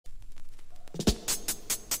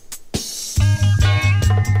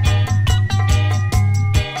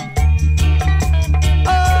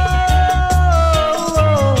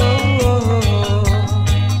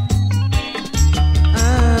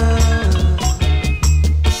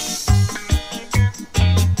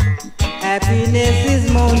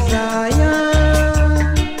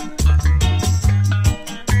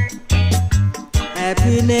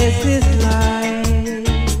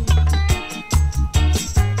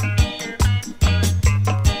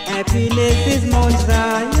Happiness is Mount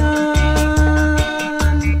Zion.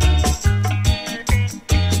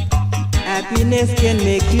 Happiness can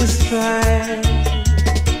make you strive.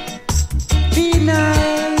 Be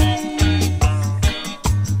nice.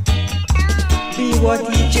 Be what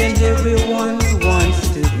each and everyone wants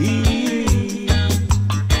to be.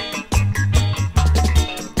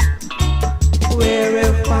 We're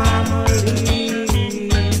a family.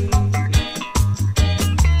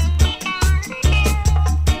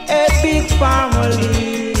 A big family.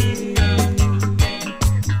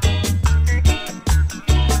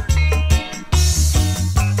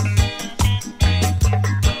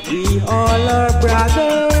 We all are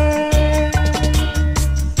brothers.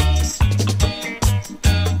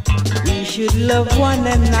 We should love one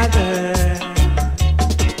another.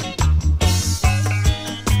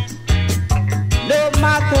 No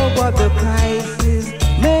matter what the crisis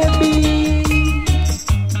may be,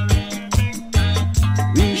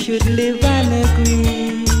 we should live and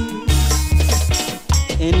agree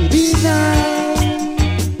and be nice.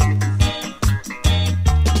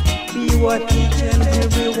 Be what each and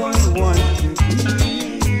everyone wants to be.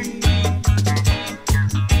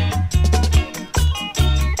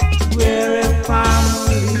 We're a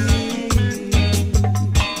family.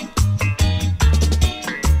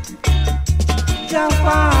 The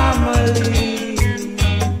family.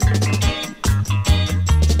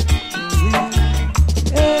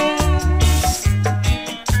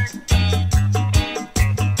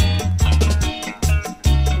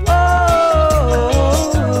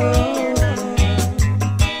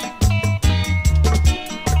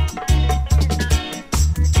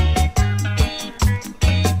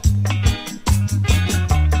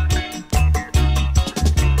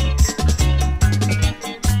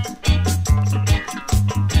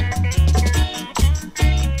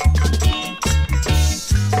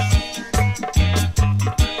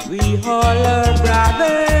 We all are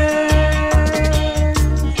brothers.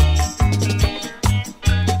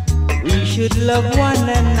 We should love one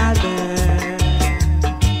another.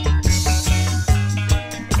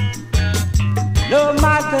 No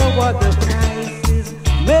matter what the crisis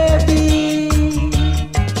may be,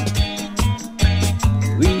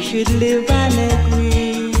 we should live and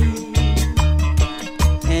agree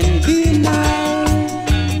and be nice.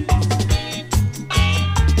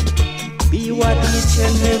 Be what each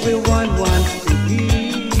and everyone wants to be.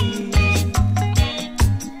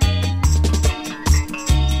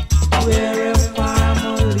 We're a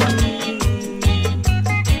family.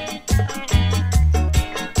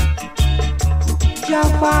 Your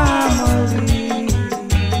family.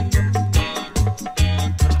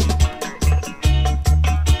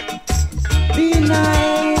 Be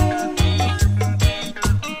nice.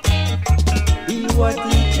 Be what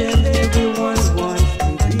each and everyone wants to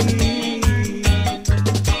be.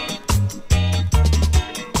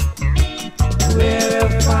 We're a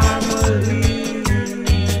family.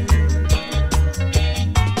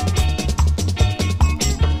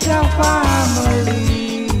 Your family.